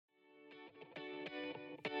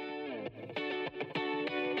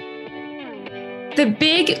The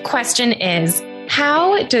big question is,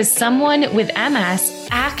 how does someone with MS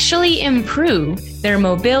actually improve their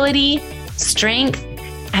mobility, strength,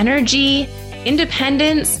 energy,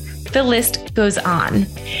 independence? The list goes on.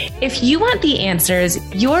 If you want the answers,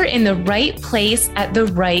 you're in the right place at the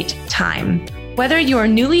right time. Whether you're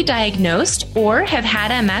newly diagnosed or have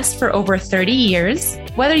had MS for over 30 years,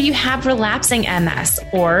 whether you have relapsing MS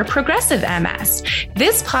or progressive MS,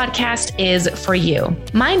 this podcast is for you.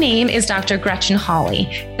 My name is Dr. Gretchen Hawley,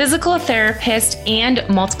 physical therapist and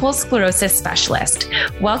multiple sclerosis specialist.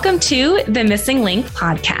 Welcome to the Missing Link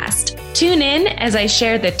podcast. Tune in as I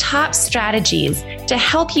share the top strategies to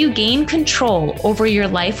help you gain control over your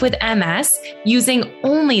life with MS using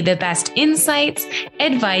only the best insights,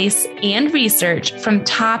 advice, and research from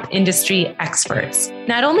top industry experts.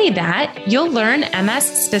 Not only that, you'll learn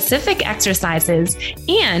MS-specific exercises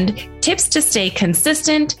and tips to stay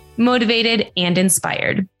consistent, motivated, and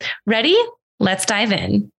inspired. Ready? Let's dive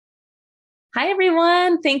in. Hi,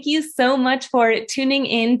 everyone. Thank you so much for tuning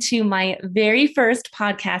in to my very first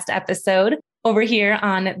podcast episode over here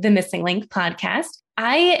on the Missing Link podcast.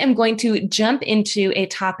 I am going to jump into a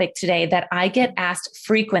topic today that I get asked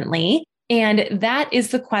frequently, and that is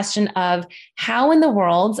the question of how in the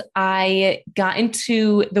world I got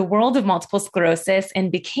into the world of multiple sclerosis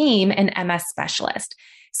and became an MS specialist.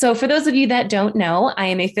 So for those of you that don't know, I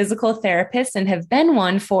am a physical therapist and have been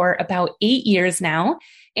one for about 8 years now.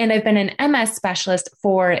 And I've been an MS specialist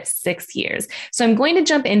for 6 years. So I'm going to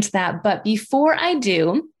jump into that. But before I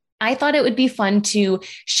do, I thought it would be fun to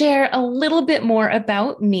share a little bit more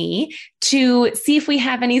about me to see if we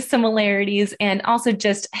have any similarities and also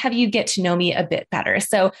just have you get to know me a bit better.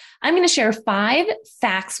 So I'm going to share 5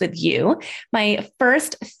 facts with you. My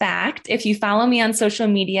first fact, if you follow me on social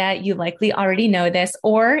media, you likely already know this,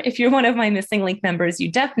 or if you're one of my Missing Link members, you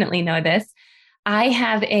definitely know this. I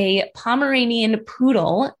have a Pomeranian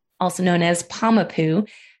poodle, also known as Pomapoo,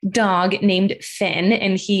 dog named Finn,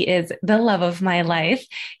 and he is the love of my life.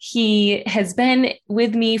 He has been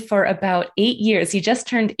with me for about 8 years. He just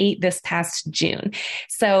turned 8 this past June.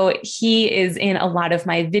 So he is in a lot of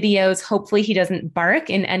my videos. Hopefully he doesn't bark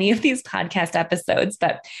in any of these podcast episodes,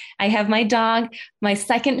 but I have my dog. My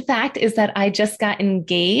second fact is that I just got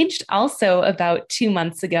engaged also about 2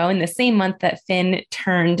 months ago, in the same month that Finn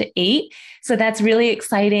turned 8. So that's really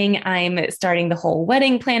exciting. I'm starting the whole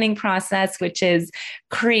wedding planning process, which is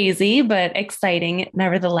crazy, but exciting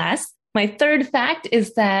nevertheless. My third fact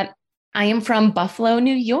is that I am from Buffalo,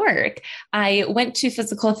 New York. I went to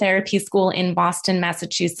physical therapy school in Boston,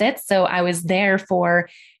 Massachusetts. So I was there for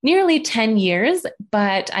nearly 10 years,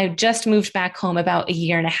 but I just moved back home about a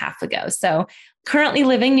year and a half ago. So currently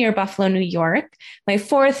living near Buffalo, New York. My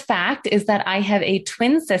fourth fact is that I have a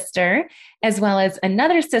twin sister, as well as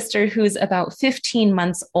another sister who's about 15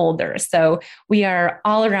 months older. So we are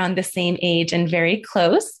all around the same age and very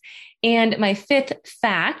close. And my fifth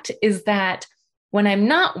fact is that when I'm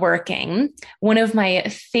not working, one of my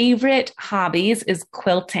favorite hobbies is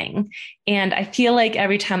quilting. And I feel like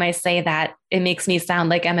every time I say that, it makes me sound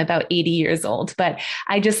like I'm about 80 years old, but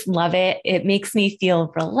I just love it. It makes me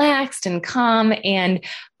feel relaxed and calm. And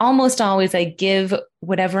almost always I give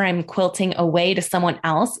whatever I'm quilting away to someone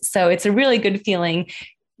else. So it's a really good feeling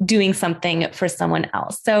doing something for someone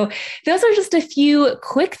else. So those are just a few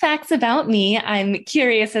quick facts about me. I'm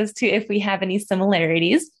curious as to if we have any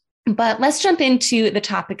similarities. But let's jump into the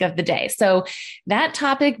topic of the day. So that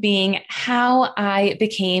topic being how I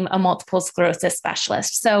became a multiple sclerosis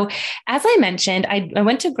specialist. So as I mentioned, I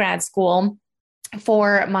went to grad school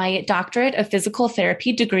for my doctorate of physical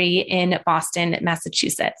therapy degree in Boston,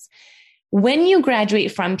 Massachusetts. When you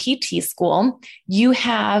graduate from PT school, you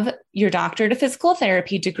have your doctorate of physical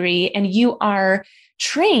therapy degree and you are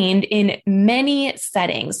trained in many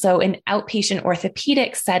settings. So an outpatient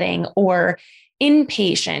orthopedic setting or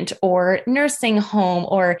inpatient or nursing home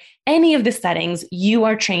or any of the settings you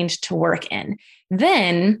are trained to work in.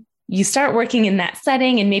 Then you start working in that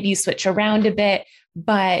setting and maybe you switch around a bit,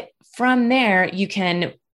 but from there you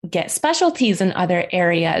can get specialties in other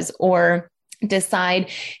areas or decide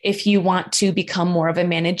if you want to become more of a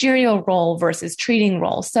managerial role versus treating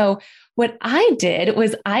role. So what I did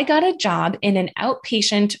was I got a job in an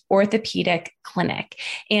outpatient orthopedic clinic.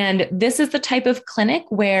 And this is the type of clinic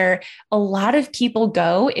where a lot of people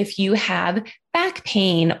go if you have back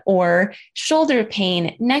pain or shoulder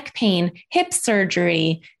pain, neck pain, hip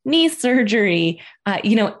surgery, knee surgery,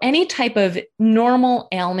 any type of normal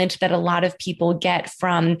ailment that a lot of people get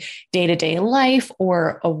from day-to-day life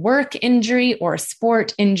or a work injury or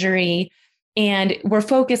sport injury. And we're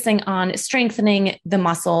focusing on strengthening the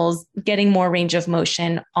muscles, getting more range of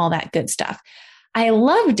motion, all that good stuff. I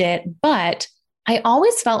loved it, but I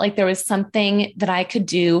always felt like there was something that I could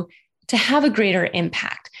do to have a greater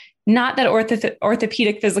impact. Not that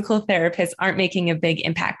orthopedic physical therapists aren't making a big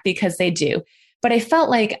impact, because they do, but I felt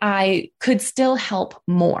like I could still help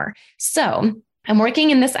more. So I'm working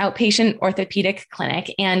in this outpatient orthopedic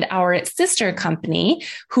clinic, and our sister company,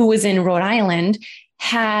 who was in Rhode Island,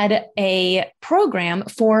 had a program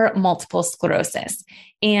for multiple sclerosis.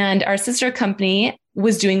 And our sister company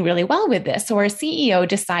was doing really well with this. So our CEO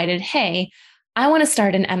decided, hey, I want to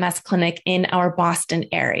start an MS clinic in our Boston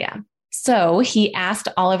area. So he asked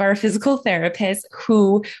all of our physical therapists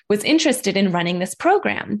who was interested in running this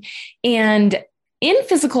program. And in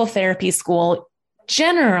physical therapy school,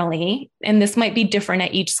 generally, and this might be different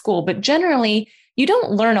at each school, but generally, you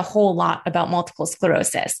don't learn a whole lot about multiple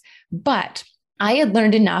sclerosis. But I had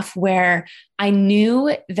learned enough where I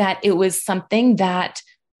knew that it was something that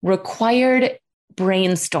required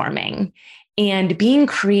brainstorming and being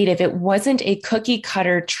creative. It wasn't a cookie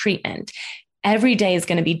cutter treatment. Every day is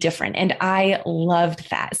going to be different. And I loved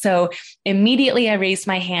that. So immediately I raised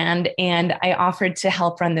my hand and I offered to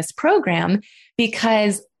help run this program,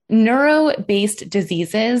 because neuro-based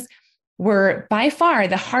diseases were by far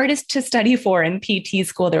the hardest to study for in PT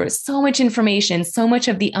school. There was so much information, so much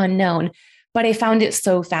of the unknown, but I found it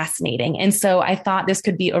so fascinating. And so I thought this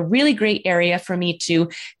could be a really great area for me to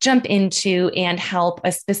jump into and help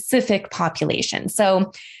a specific population.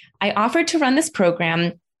 So I offered to run this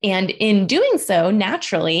program. And in doing so,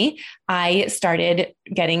 naturally, I started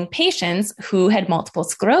getting patients who had multiple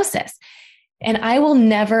sclerosis. And I will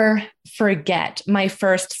never forget my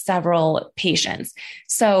first several patients.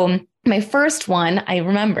 So my first one, I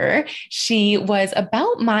remember, she was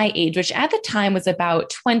about my age, which at the time was about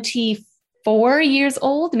 24 years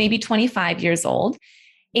old, maybe 25 years old.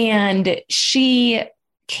 And she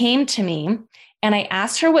came to me and I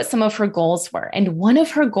asked her what some of her goals were. And one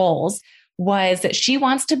of her goals was that she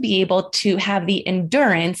wants to be able to have the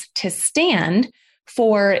endurance to stand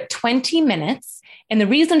for 20 minutes. And the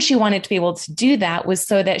reason she wanted to be able to do that was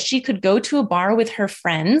so that she could go to a bar with her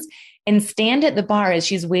friends and stand at the bar as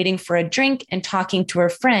she's waiting for a drink and talking to her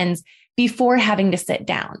friends before having to sit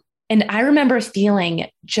down. And I remember feeling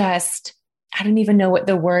just, I don't even know what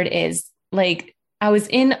the word is. Like, I was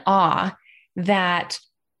in awe that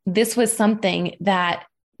this was something that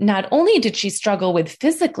not only did she struggle with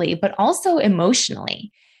physically, but also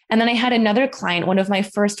emotionally. And then I had another client, one of my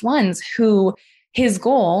first ones, who his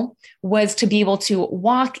goal was to be able to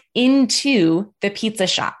walk into the pizza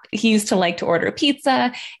shop. He used to like to order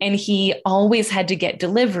pizza, and he always had to get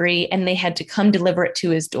delivery, and they had to come deliver it to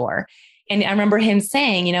his door. And I remember him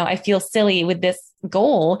saying, I feel silly with this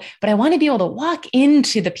goal, but I want to be able to walk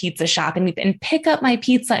into the pizza shop and pick up my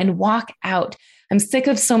pizza and walk out. I'm sick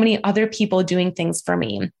of so many other people doing things for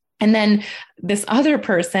me. And then this other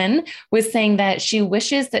person was saying that she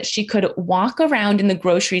wishes that she could walk around in the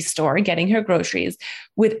grocery store getting her groceries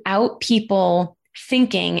without people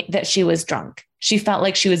thinking that she was drunk. She felt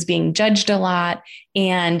like she was being judged a lot,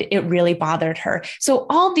 and it really bothered her. So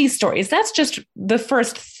all these stories, that's just the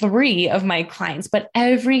first 3 of my clients, but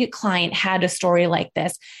every client had a story like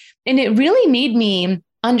this. And it really made me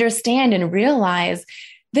understand and realize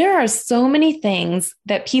there are so many things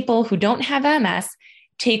that people who don't have MS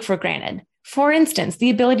take for granted. For instance, the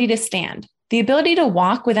ability to stand, the ability to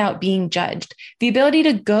walk without being judged, the ability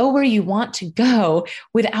to go where you want to go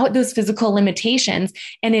without those physical limitations.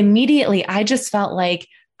 And immediately I just felt like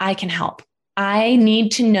I can help. I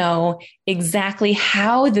need to know exactly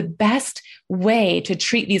how the best way to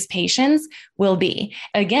treat these patients will be.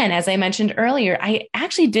 Again, as I mentioned earlier, I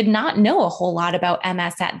actually did not know a whole lot about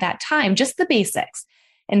MS at that time, just the basics.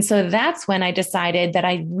 And so that's when I decided that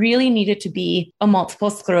I really needed to be a multiple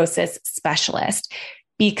sclerosis specialist,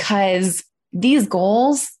 because these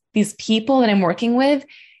goals, these people that I'm working with,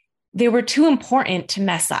 they were too important to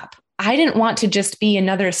mess up. I didn't want to just be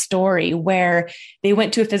another story where they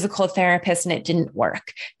went to a physical therapist and it didn't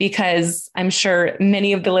work, because I'm sure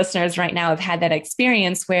many of the listeners right now have had that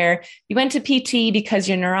experience where you went to PT because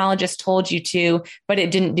your neurologist told you to, but it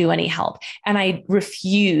didn't do any help. And I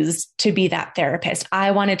refused to be that therapist. I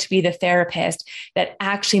wanted to be the therapist that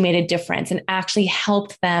actually made a difference and actually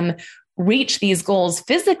helped them reach these goals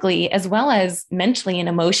physically as well as mentally and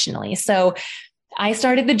emotionally. So I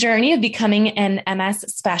started the journey of becoming an MS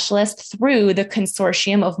specialist through the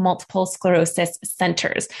Consortium of Multiple Sclerosis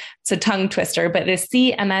Centers. It's a tongue twister, but the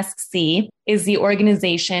CMSC is the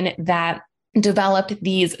organization that developed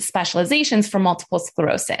these specializations for multiple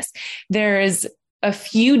sclerosis. There's a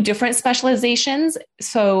few different specializations.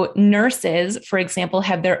 So nurses, for example,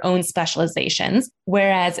 have their own specializations,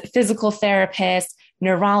 whereas physical therapists,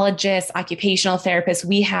 neurologists, occupational therapists.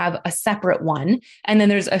 We have a separate one. And then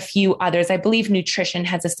there's a few others. I believe nutrition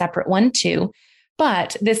has a separate one too.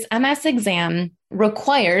 But this MS exam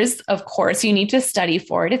requires, of course, you need to study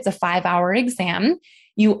for it. It's a 5-hour exam.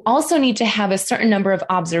 You also need to have a certain number of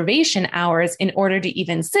observation hours in order to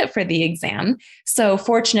even sit for the exam. So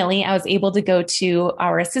fortunately, I was able to go to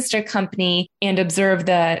our sister company and observe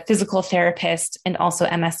the physical therapist and also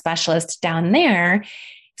MS specialist down there.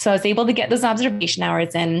 So I was able to get those observation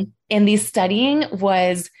hours in, and the studying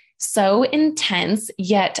was so intense,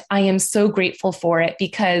 yet I am so grateful for it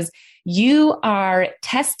because you are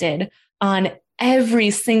tested on every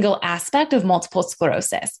single aspect of multiple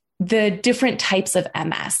sclerosis, the different types of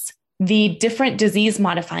MS, the different disease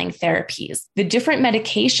modifying therapies, the different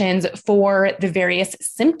medications for the various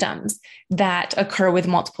symptoms that occur with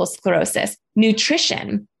multiple sclerosis,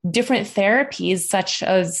 nutrition, different therapies such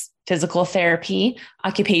as physical therapy,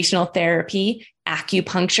 occupational therapy,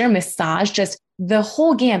 acupuncture, massage, just the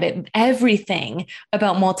whole gambit, everything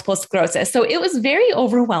about multiple sclerosis. So it was very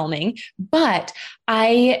overwhelming, but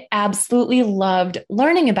I absolutely loved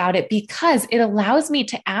learning about it because it allows me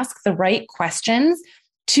to ask the right questions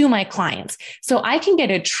to my clients. So I can get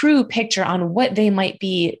a true picture on what they might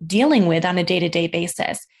be dealing with on a day-to-day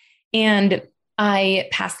basis. And I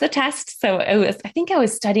passed the test. So I think I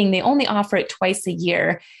was studying, they only offer it twice a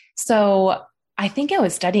year. So I think I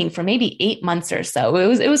was studying for maybe 8 months or so.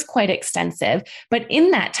 It was quite extensive. But in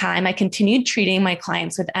that time, I continued treating my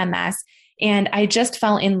clients with MS, and I just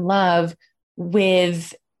fell in love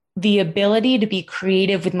with the ability to be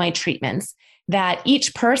creative with my treatments, that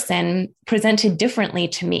each person presented differently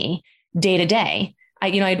to me day to day. I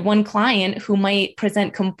had one client who might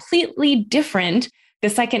present completely different the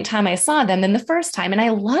second time I saw them than the first time. And I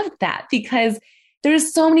loved that because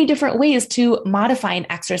there's so many different ways to modify an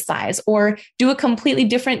exercise or do a completely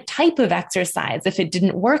different type of exercise if it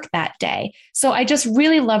didn't work that day. So I just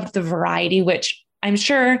really loved the variety, which I'm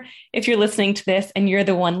sure if you're listening to this and you're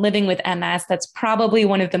the one living with MS, that's probably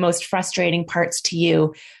one of the most frustrating parts to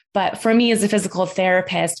you. But for me as a physical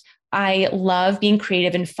therapist, I love being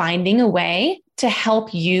creative and finding a way to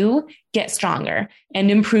help you get stronger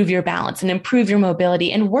and improve your balance and improve your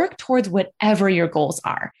mobility and work towards whatever your goals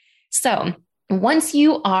are. So once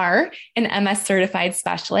you are an MS certified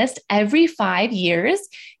specialist, every 5 years,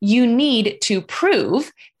 you need to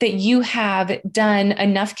prove that you have done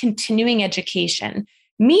enough continuing education,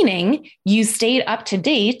 meaning you stayed up to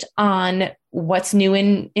date on what's new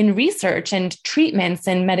in research and treatments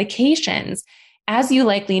and medications. As you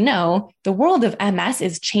likely know, the world of MS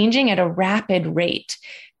is changing at a rapid rate.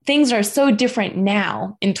 Things are so different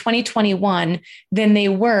now in 2021 than they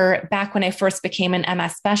were back when I first became an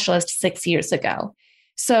MS specialist 6 years ago.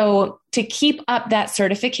 So to keep up that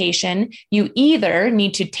certification, you either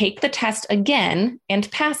need to take the test again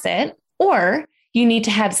and pass it, or you need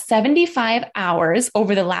to have 75 hours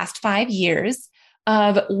over the last 5 years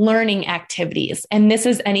of learning activities. And this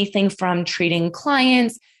is anything from treating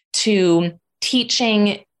clients to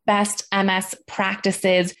teaching best MS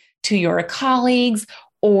practices to your colleagues,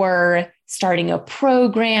 or starting a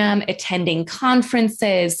program, attending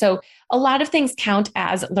conferences. So a lot of things count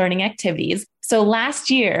as learning activities. So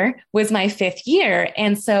last year was my 5th year.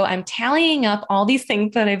 And so I'm tallying up all these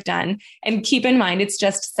things that I've done. And keep in mind, it's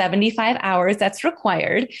just 75 hours that's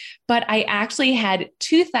required. But I actually had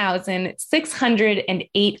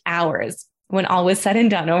 2,608 hours when all was said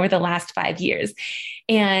and done over the last 5 years.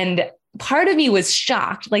 And part of me was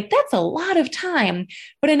shocked, like that's a lot of time.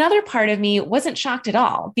 But another part of me wasn't shocked at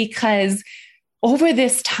all because over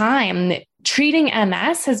this time, treating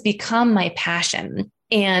MS has become my passion.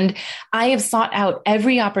 And I have sought out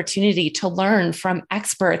every opportunity to learn from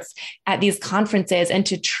experts at these conferences and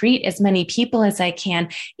to treat as many people as I can.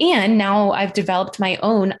 And now I've developed my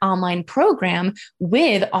own online program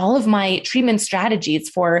with all of my treatment strategies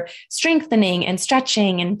for strengthening and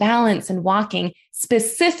stretching and balance and walking,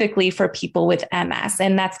 specifically for people with MS.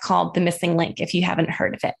 And that's called The Missing Link, if you haven't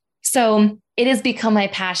heard of it. So it has become my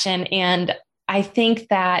passion. And I think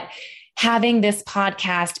that having this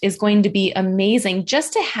podcast is going to be amazing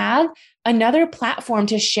just to have another platform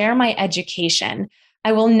to share my education.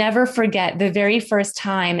 I will never forget the very first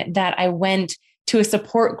time that I went to a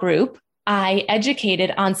support group. I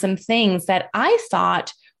educated on some things that I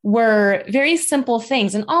thought were very simple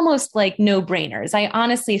things and almost like no-brainers. I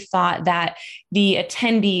honestly thought that the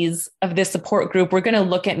attendees of this support group were going to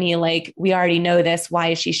look at me like, we already know this. Why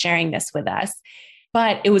is she sharing this with us?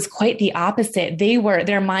 But it was quite the opposite.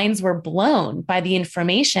 Their minds were blown by the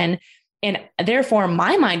information. And therefore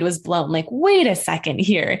my mind was blown. Like, wait a second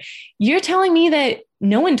here. You're telling me that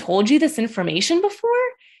no one told you this information before?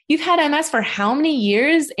 you've had MS for how many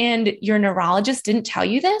years and your neurologist didn't tell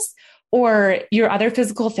you this? Or your other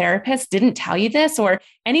physical therapist didn't tell you this? Or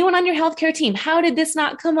anyone on your healthcare team? How did this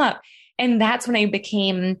not come up? And that's when I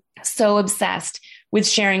became so obsessed with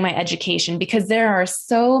sharing my education, because there are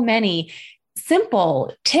so many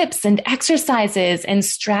simple tips and exercises and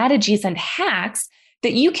strategies and hacks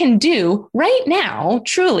that you can do right now.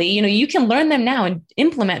 Truly, you can learn them now and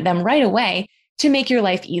implement them right away to make your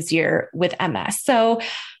life easier with MS. So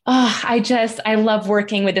I love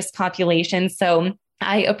working with this population. So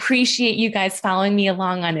I appreciate you guys following me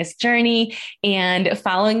along on this journey and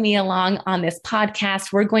following me along on this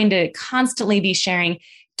podcast. We're going to constantly be sharing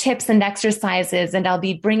tips and exercises, and I'll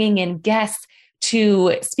be bringing in guests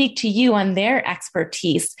to speak to you on their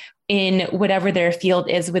expertise in whatever their field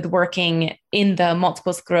is with working in the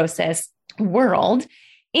multiple sclerosis world.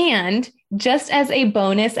 And just as a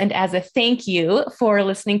bonus and as a thank you for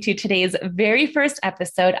listening to today's very first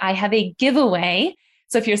episode, I have a giveaway.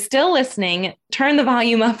 So if you're still listening, turn the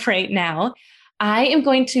volume up right now. I am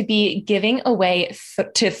going to be giving away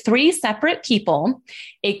to 3 separate people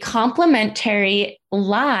a complimentary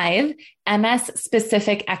live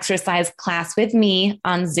MS-specific exercise class with me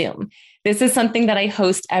on Zoom. This is something that I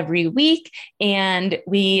host every week, and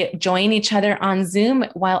we join each other on Zoom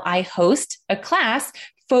while I host a class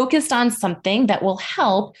focused on something that will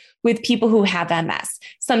help with people who have MS.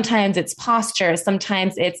 Sometimes it's posture,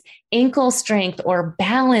 sometimes it's ankle strength or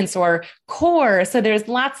balance or core. So there's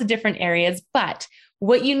lots of different areas, but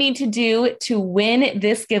what you need to do to win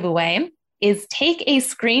this giveaway is take a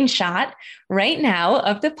screenshot right now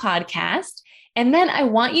of the podcast, and then I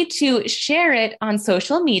want you to share it on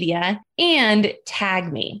social media and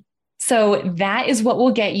tag me. So that is what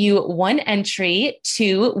will get you 1 entry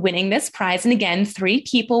to winning this prize. And again, 3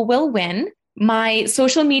 people will win. My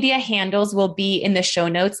social media handles will be in the show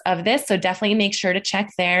notes of this, so definitely make sure to check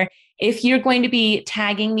there. If you're going to be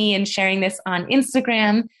tagging me and sharing this on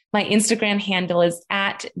Instagram, my Instagram handle is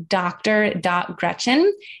at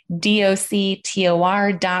dr.gretchen,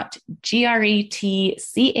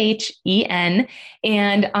 doctor.gretchen.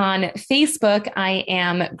 And on Facebook, I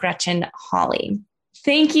am Gretchen Hawley.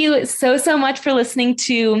 Thank you so much for listening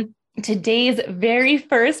to today's very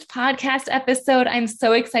first podcast episode. I'm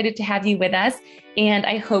so excited to have you with us, and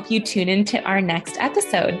I hope you tune into our next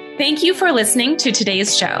episode. Thank you for listening to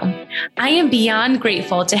today's show. I am beyond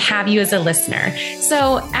grateful to have you as a listener.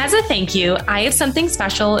 So as a thank you, I have something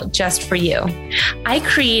special just for you. I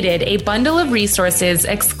created a bundle of resources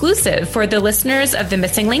exclusive for the listeners of the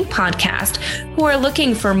Missing Link podcast who are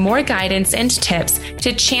looking for more guidance and tips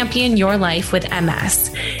to champion your life with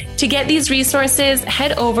MS. To get these resources,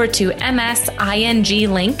 head over to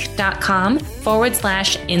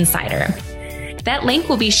msinglink.com/insider. That link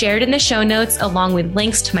will be shared in the show notes along with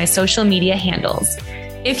links to my social media handles.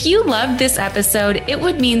 If you loved this episode, it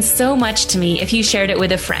would mean so much to me if you shared it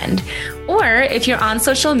with a friend. Or if you're on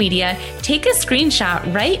social media, take a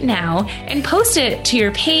screenshot right now and post it to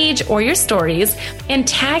your page or your stories and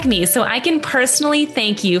tag me so I can personally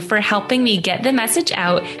thank you for helping me get the message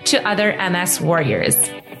out to other MS warriors.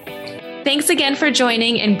 Thanks again for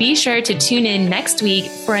joining, and be sure to tune in next week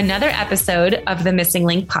for another episode of the Missing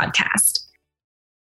Link podcast.